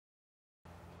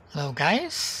Hello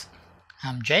guys,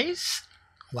 I'm Jace.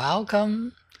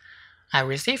 Welcome. I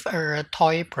received a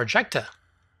toy projector,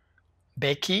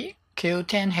 Bakeey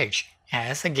Q10H,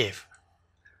 as a gift.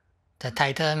 The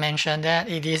title mentioned that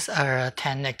it is a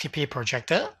 1080p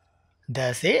projector.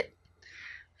 Does it?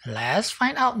 Let's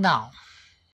find out now.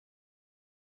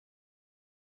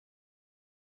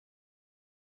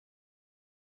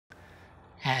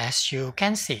 As you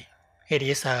can see, it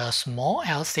is a small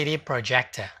LCD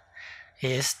projector.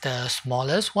 It's the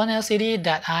smallest one LCD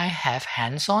that I have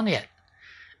hands on yet.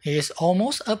 It is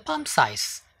almost a palm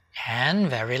size and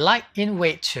very light in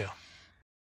weight too.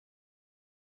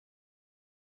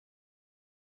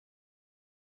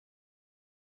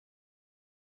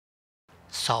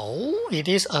 So it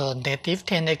is a native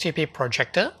 1080p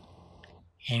projector?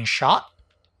 In short,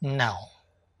 no.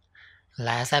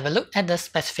 Let's have a look at the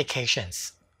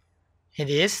specifications. It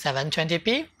is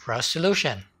 720p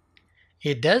resolution.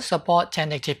 It does support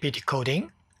 1080p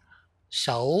decoding,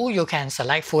 so you can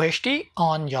select Full HD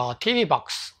on your TV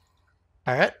box.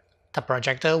 But the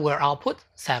projector will output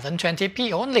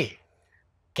 720p only.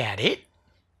 Get it?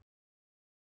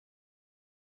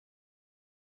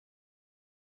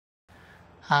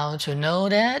 How to know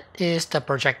that if the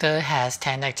projector has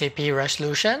 1080p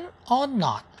resolution or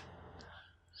not?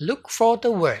 Look for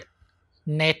the word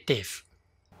native.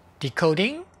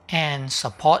 Decoding and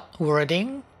support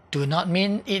wording do not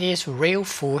mean it is real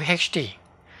Full HD.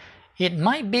 It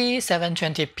might be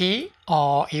 720p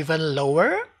or even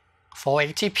lower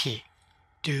 480p.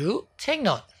 Do take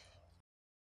note.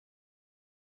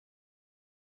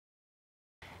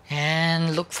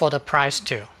 And look for the price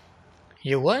too.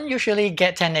 You won't usually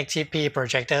get 1080p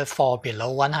projector for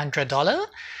below $100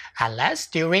 unless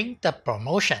during the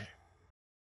promotion.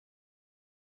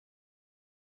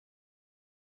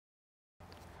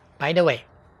 By the way,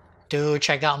 do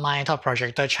check out my top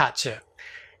projector chart too.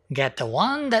 Get the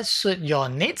one that suits your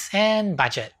needs and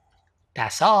budget.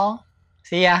 That's all.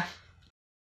 See ya!